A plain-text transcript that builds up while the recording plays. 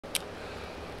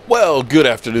Well, good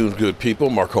afternoon, good people.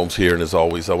 Mark Holmes here, and as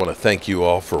always, I want to thank you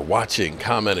all for watching,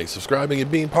 commenting, subscribing,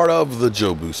 and being part of the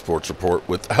Jobu Sports Report.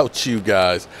 Without you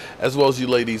guys, as well as you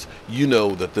ladies, you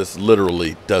know that this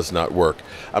literally does not work.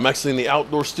 I'm actually in the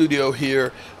outdoor studio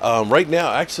here. Right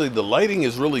now, actually, the lighting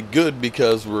is really good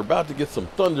because we're about to get some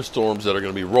thunderstorms that are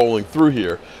going to be rolling through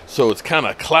here, so it's kind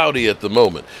of cloudy at the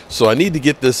moment. So I need to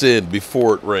get this in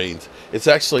before it rains. It's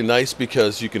actually nice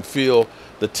because you can feel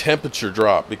the temperature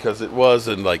drop, because it was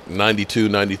in like 92,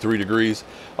 93 degrees.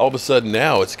 All of a sudden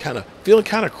now it's feeling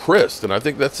kind of crisp, and I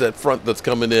think that's that front that's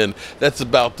coming in that's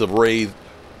about to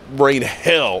rain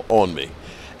hell on me.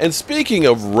 And speaking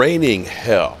of raining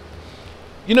hell,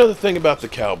 you know the thing about the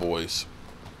Cowboys,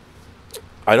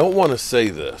 I don't want to say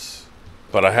this,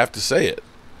 but I have to say it.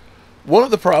 One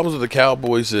of the problems with the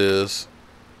Cowboys is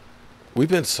we've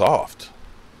been soft.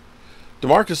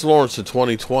 DeMarcus Lawrence in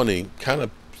 2020 kind of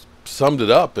summed it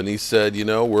up, and he said, you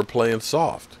know, we're playing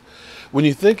soft. When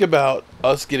you think about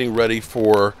us getting ready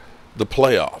for the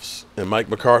playoffs, and Mike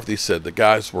McCarthy said the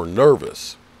guys were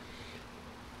nervous,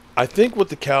 I think what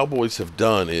the Cowboys have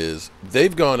done is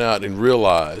they've gone out and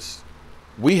realized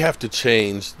we have to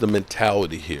change the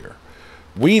mentality here.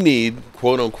 We need,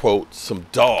 quote unquote, some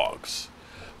dogs.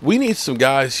 We need some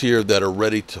guys here that are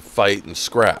ready to fight and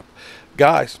scrap.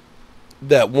 Guys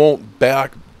that won't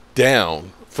back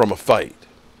down from a fight.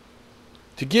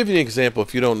 To give you an example,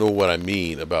 if you don't know what I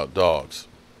mean about dogs,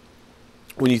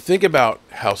 when you think about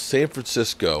how San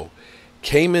Francisco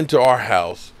came into our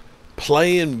house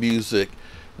playing music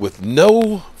with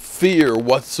no fear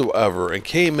whatsoever and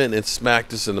came in and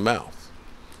smacked us in the mouth,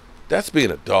 that's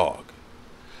being a dog.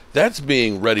 That's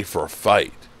being ready for a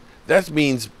fight. That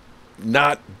means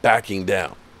not backing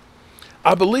down.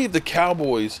 I believe the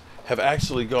Cowboys have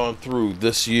actually gone through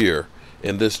this year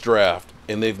in this draft,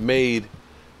 and they've made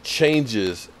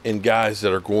changes in guys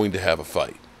that are going to have a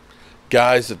fight.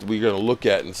 Guys that we're going to look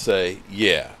at and say,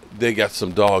 yeah, they got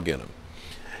some dog in them.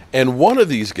 And one of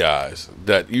these guys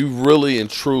that you really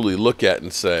and truly look at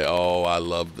and say, oh, I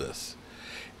love this,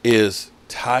 is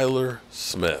Tyler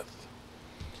Smith.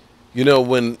 You know,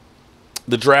 when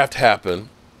the draft happened,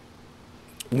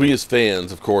 we as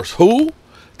fans, of course, who?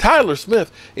 Tyler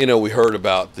Smith. You know, we heard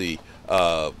about the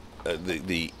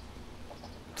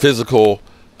physical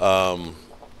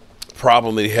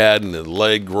problem that he had in his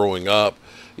leg growing up.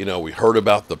 You know, we heard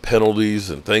about the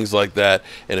penalties and things like that,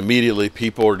 and immediately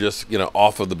people are just, you know,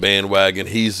 off of the bandwagon.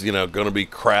 He's, you know, going to be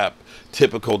crap,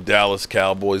 typical Dallas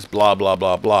Cowboys, blah, blah,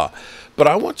 blah, blah. But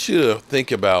I want you to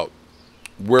think about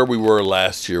where we were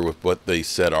last year with what they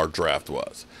said our draft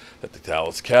was. That the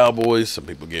Dallas Cowboys, some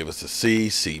people gave us a C,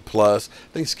 C+. I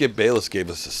think Skip Bayless gave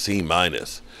us a C-.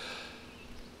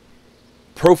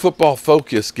 Pro Football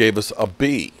Focus gave us a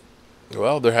B.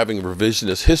 Well, they're having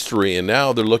revisionist history, and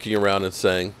now they're looking around and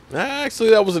saying, actually,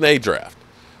 that was an A draft.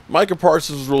 Micah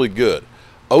Parsons was really good.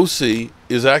 OC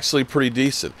is actually pretty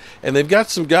decent. And they've got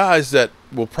some guys that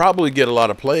will probably get a lot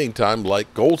of playing time,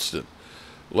 like Goldston.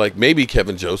 Like maybe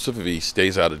Kevin Joseph if he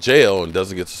stays out of jail and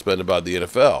doesn't get suspended by the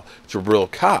NFL.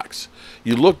 Jabril Cox.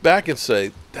 You look back and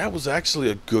say, that was actually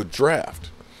a good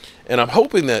draft. And I'm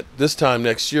hoping that this time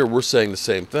next year we're saying the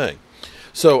same thing.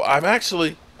 So I'm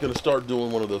actually going to start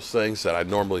doing one of those things that I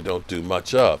normally don't do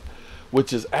much of,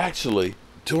 which is actually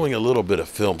doing a little bit of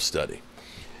film study.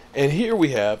 And here we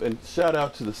have, and shout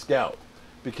out to the scout,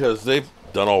 because they've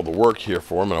done all the work here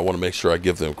for him, and I want to make sure I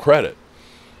give them credit.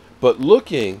 But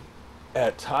looking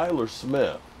at Tyler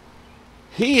Smith,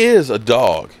 he is a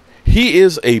dog. He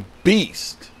is a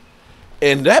beast.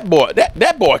 And that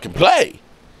boy can play.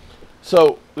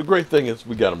 So the great thing is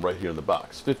we got him right here in the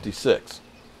box, 56.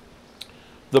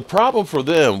 The problem for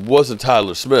them wasn't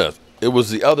Tyler Smith. It was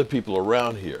the other people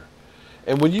around here.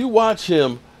 And when you watch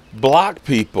him block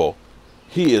people,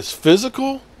 he is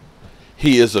physical,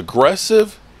 he is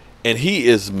aggressive, and he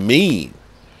is mean.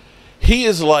 He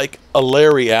is like a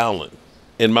Larry Allen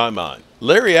in my mind.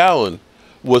 Larry Allen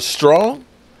was strong,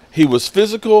 he was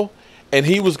physical, and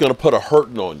he was going to put a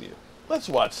hurting on you. Let's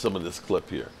watch some of this clip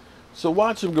here. So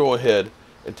watch him go ahead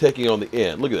and taking on the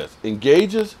end. Look at this.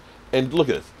 Engages, and look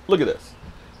at this. Look at this.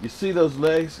 You see those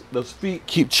legs, those feet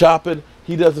keep chopping.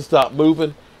 He doesn't stop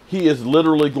moving. He is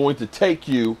literally going to take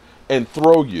you and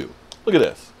throw you. Look at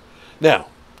this. Now,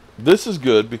 this is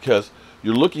good because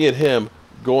you're looking at him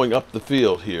going up the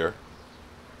field here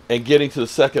and getting to the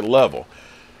second level.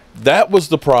 That was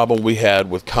the problem we had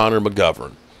with Connor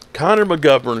McGovern. Connor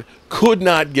McGovern could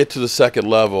not get to the second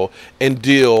level and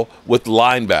deal with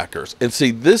linebackers. And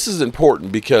see, this is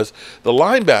important because the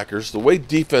linebackers, the way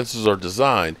defenses are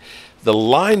designed, the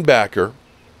linebacker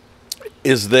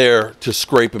is there to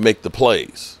scrape and make the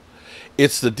plays.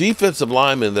 It's the defensive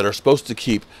linemen that are supposed to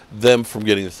keep them from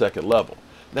getting the second level.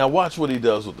 Now watch what he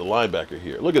does with the linebacker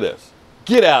here. Look at this.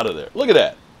 Get out of there. Look at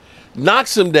that.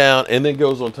 Knocks him down and then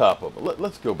goes on top of him.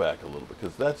 Let's go back a little bit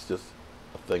because that's just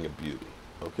a thing of beauty.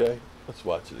 Okay? Let's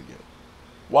watch it again.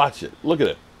 Watch it. Look at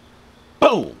it.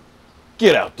 Boom.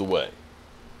 Get out the way.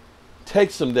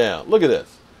 Takes him down. Look at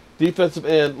this. Defensive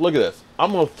end. Look at this.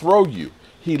 I'm going to throw you.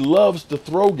 He loves to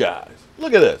throw guys.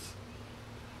 Look at this.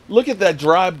 Look at that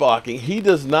drive blocking. He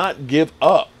does not give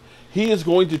up. He is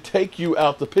going to take you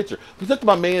out the picture. He took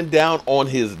my man down on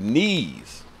his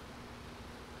knees.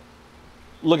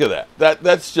 Look at that.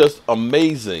 That's just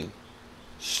amazing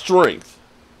strength.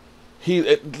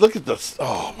 Look at the,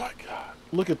 oh my God.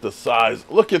 Look at the size.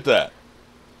 Look at that.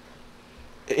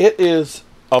 It is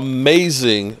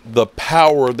amazing the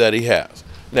power that he has.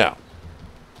 Now,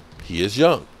 he is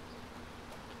young.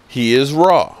 He is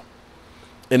raw.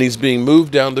 And he's being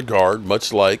moved down to guard,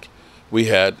 much like we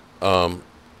had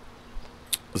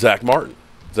Zach Martin.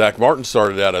 Zach Martin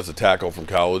started out as a tackle from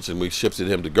college, and we shifted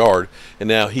him to guard. And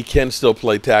now he can still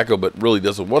play tackle, but really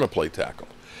doesn't want to play tackle.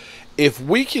 If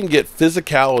we can get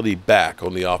physicality back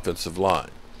on the offensive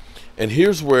line, and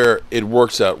here's where it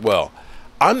works out well.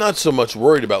 I'm not so much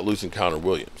worried about losing Connor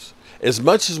Williams. As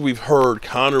much as we've heard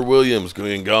Connor Williams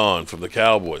going gone from the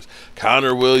Cowboys,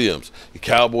 Connor Williams, the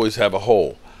Cowboys have a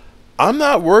hole. I'm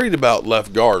not worried about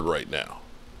left guard right now.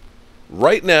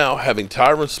 Right now, having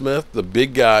Tyron Smith, the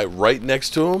big guy, right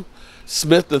next to him,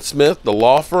 Smith & Smith, the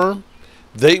law firm,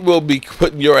 they will be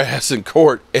putting your ass in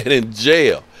court and in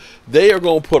jail. They are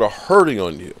going to put a hurting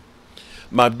on you.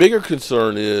 My bigger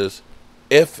concern is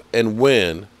if and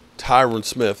when Tyron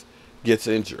Smith gets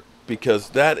injured, because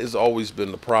that has always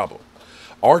been the problem.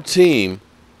 Our team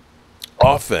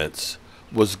offense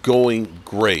was going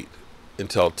great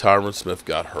until Tyron Smith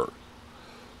got hurt.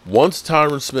 Once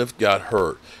Tyron Smith got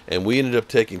hurt, and we ended up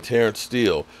taking Terrence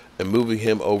Steele and moving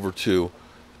him over to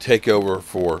take over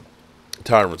for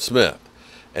Tyron Smith,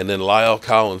 and then Lyle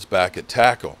Collins back at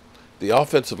tackle, the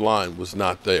offensive line was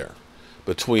not there.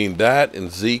 Between that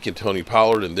and Zeke and Tony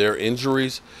Pollard and their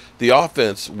injuries, the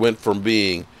offense went from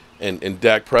being, and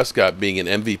Dak Prescott being an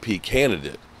MVP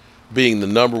candidate, being the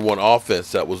 #1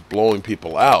 offense that was blowing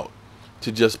people out,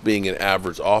 to just being an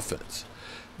average offense.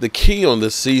 The key on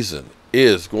this season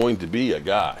is going to be a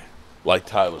guy like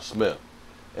Tyler Smith.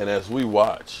 And as we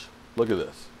watch, look at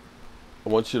this. I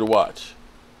want you to watch.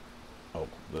 Oh,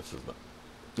 this is not.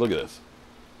 Look at this.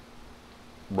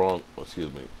 Wrong,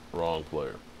 excuse me, wrong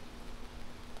player.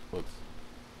 Let's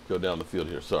go down the field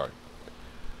here, sorry.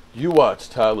 You watch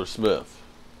Tyler Smith.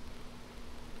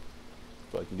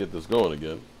 If I can get this going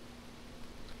again.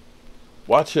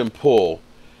 Watch him pull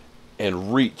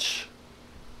and reach.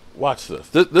 Watch this.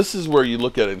 This is where you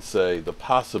look at it and say the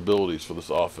possibilities for this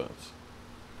offense.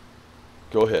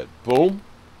 Go ahead. Boom.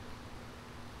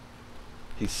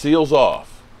 He seals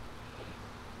off.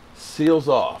 Seals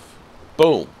off.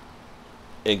 Boom.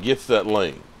 And gets that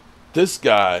lane. This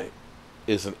guy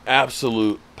is an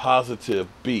absolute positive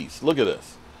beast. Look at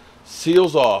this.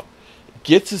 Seals off.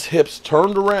 Gets his hips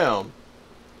turned around.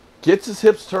 Gets his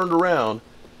hips turned around.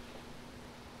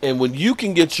 And when you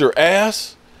can get your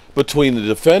ass between the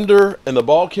defender and the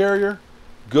ball carrier,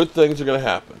 good things are going to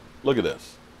happen. Look at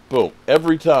this. Boom.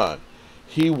 Every time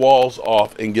he walls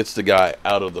off and gets the guy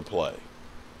out of the play.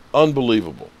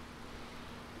 Unbelievable.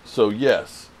 So,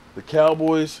 yes, the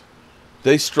Cowboys,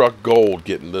 they struck gold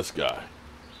getting this guy.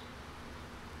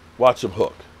 Watch him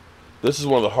hook. This is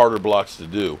one of the harder blocks to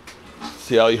do.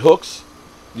 See how he hooks?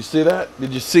 You see that?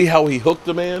 Did you see how he hooked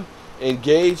the man?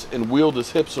 Engaged and wheeled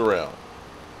his hips around.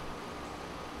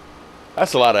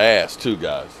 That's a lot of ass, too,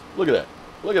 guys. Look at that.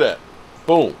 Look at that.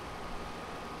 Boom.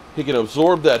 He can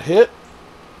absorb that hit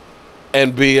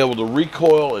and be able to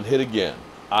recoil and hit again.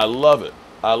 I love it.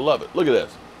 I love it. Look at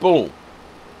this. Boom.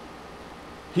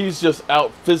 He's just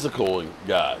out physicaling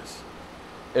guys.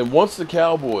 And once the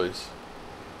Cowboys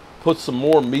put some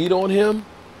more meat on him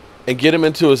and get him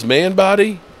into his man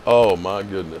body, oh, my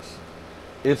goodness.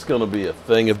 It's going to be a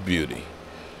thing of beauty.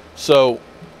 So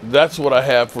that's what I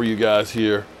have for you guys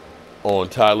here on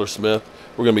Tyler Smith.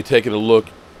 We're going to be taking a look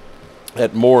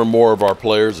at more and more of our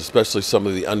players, especially some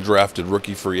of the undrafted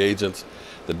rookie free agents.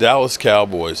 The Dallas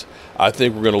Cowboys, I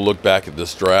think we're going to look back at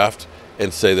this draft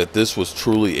and say that this was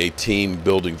truly a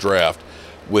team-building draft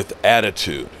with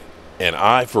attitude. And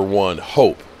I, for one,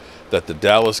 hope that the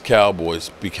Dallas Cowboys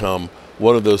become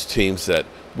one of those teams that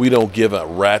we don't give a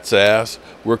rat's ass.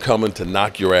 We're coming to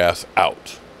knock your ass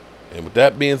out. And with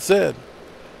that being said,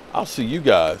 I'll see you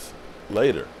guys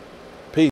later.